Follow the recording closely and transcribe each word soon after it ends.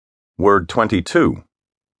Word 22.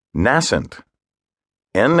 Nascent.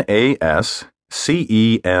 Nascent.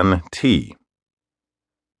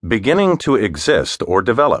 Beginning to exist or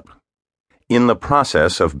develop. In the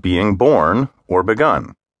process of being born or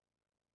begun.